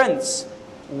my strengths,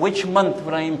 which month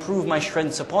will I improve my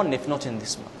strengths upon, if not in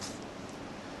this month?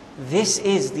 This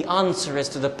is the answer as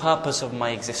to the purpose of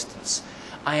my existence.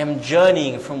 I am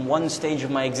journeying from one stage of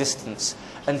my existence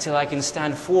until I can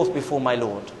stand forth before my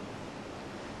Lord.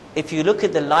 If you look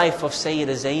at the life of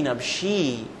Sayyida Zainab,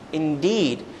 she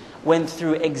indeed went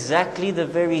through exactly the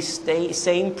very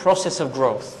same process of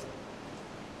growth.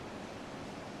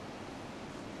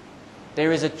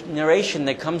 There is a narration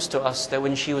that comes to us that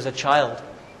when she was a child,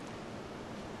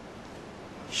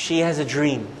 she has a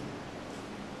dream.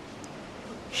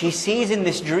 She sees in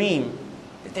this dream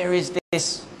that there is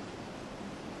this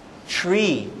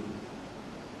tree,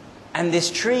 and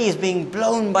this tree is being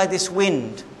blown by this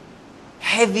wind.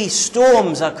 Heavy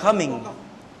storms are coming.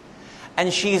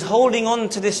 And she is holding on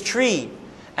to this tree,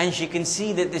 and she can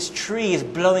see that this tree is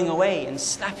blowing away and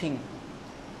snapping.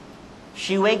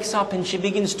 She wakes up and she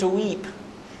begins to weep,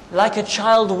 like a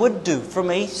child would do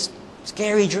from a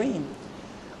scary dream.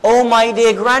 Oh my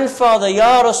dear grandfather,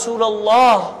 Ya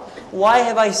Rasulullah, why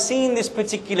have I seen this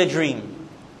particular dream?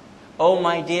 Oh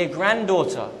my dear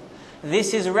granddaughter,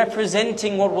 this is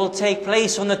representing what will take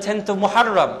place on the 10th of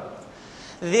Muharram.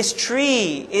 This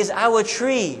tree is our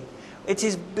tree. It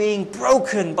is being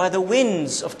broken by the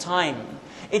winds of time.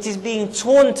 It is being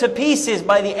torn to pieces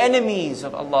by the enemies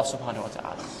of Allah subhanahu wa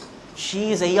ta'ala.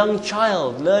 She is a young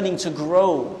child learning to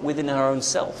grow within her own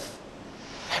self.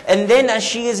 And then as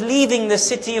she is leaving the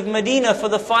city of Medina for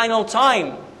the final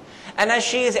time, and as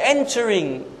she is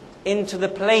entering into the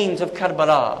plains of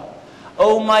Karbala,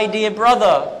 oh my dear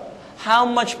brother, how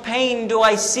much pain do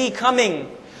I see coming?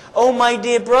 Oh my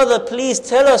dear brother, please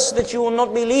tell us that you will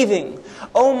not be leaving.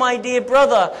 Oh my dear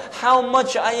brother, how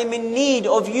much I am in need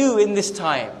of you in this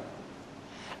time.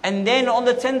 And then on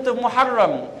the 10th of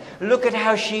Muharram, look at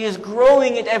how she is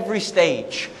growing at every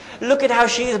stage. Look at how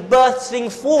she is bursting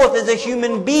forth as a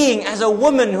human being, as a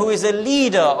woman who is a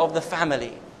leader of the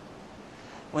family.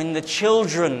 When the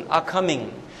children are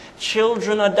coming,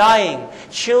 children are dying,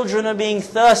 children are being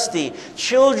thirsty,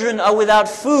 children are without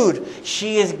food,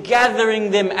 she is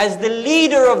gathering them as the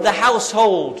leader of the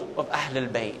household of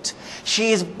Ahlelbayt.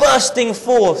 She is bursting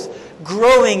forth,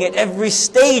 growing at every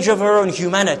stage of her own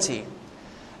humanity.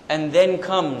 And then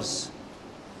comes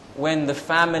when the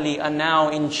family are now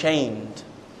enchained.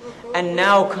 And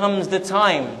now comes the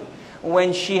time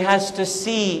when she has to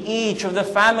see each of the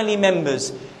family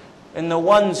members and the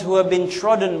ones who have been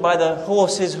trodden by the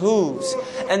horse's hooves,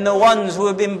 and the ones who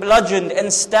have been bludgeoned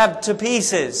and stabbed to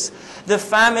pieces. The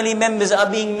family members are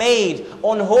being made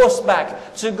on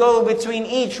horseback to go between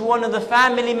each one of the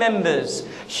family members.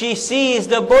 She sees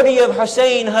the body of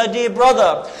Hussein, her dear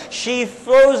brother. She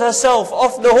throws herself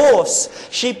off the horse.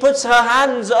 She puts her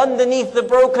hands underneath the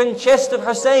broken chest of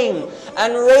Hussein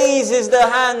and raises the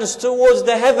hands towards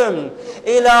the heaven.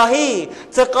 Ilahi,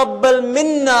 taqabbal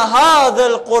minna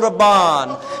hadha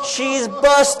al-qurban. She is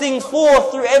bursting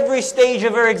forth through every stage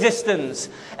of her existence.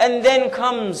 And then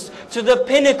comes to the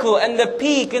pinnacle and the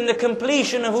peak and the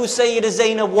completion of who Sayyidah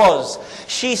Zainab was.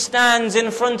 She stands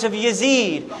in front of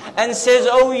Yazid and says,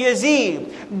 "O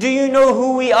Yazid, do you know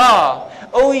who we are?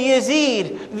 O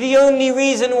Yazid, the only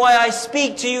reason why I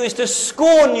speak to you is to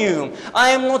scorn you.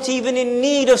 I am not even in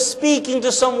need of speaking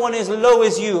to someone as low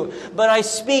as you, but I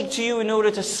speak to you in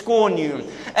order to scorn you."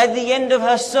 At the end of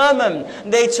her sermon,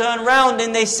 they turn round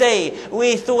and they say,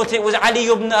 "We thought it was Ali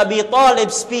ibn Abi Talib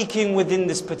speaking within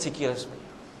this particular speech."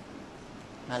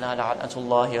 ألا لعنة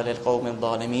الله على القوم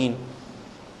الظالمين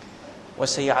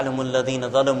وسيعلم الذين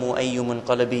ظلموا أي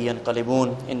منقلب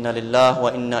ينقلبون إنا لله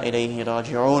وإنا إليه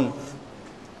راجعون.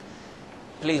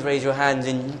 Please raise your hands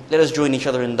and let us join each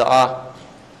other in dua.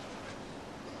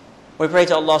 We pray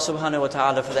to Allah subhanahu wa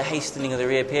ta'ala for the hastening of the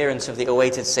reappearance of the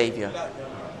awaited Saviour.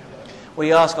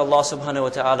 We ask Allah subhanahu wa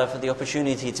ta'ala for the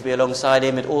opportunity to be alongside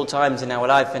Him at all times in our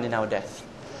life and in our death.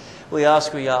 We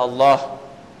ask you, Ya Allah,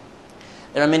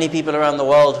 there are many people around the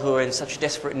world who are in such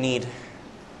desperate need,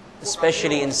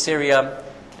 especially in Syria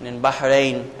and in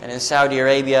Bahrain and in Saudi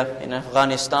Arabia, in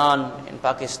Afghanistan, in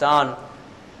Pakistan,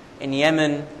 in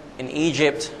Yemen, in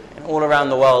Egypt, and all around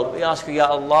the world. We ask you, Ya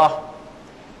Allah,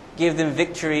 give them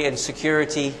victory and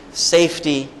security,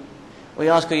 safety. We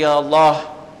ask you, Ya Allah,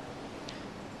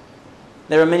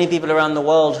 there are many people around the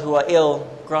world who are ill,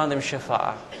 grant them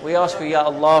shafa'ah. We ask you, Ya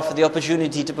Allah, for the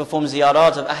opportunity to perform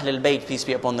ziyarat of Ahlelbayt, peace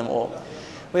be upon them all.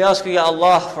 We ask you, Ya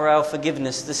Allah, for our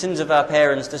forgiveness, the sins of our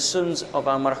parents, the sins of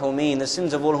our marhumeen, the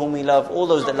sins of all whom we love, all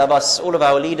those that love us, all of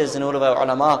our leaders and all of our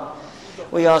ulama.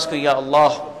 We ask you, Ya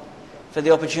Allah, for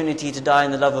the opportunity to die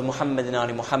in the love of Muhammad and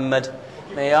Ali Muhammad.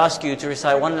 May I ask you to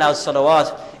recite one loud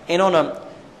salawat in honor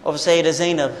of Sayyidah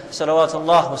Zainab, salawatullah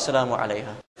wa salamu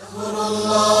alayha.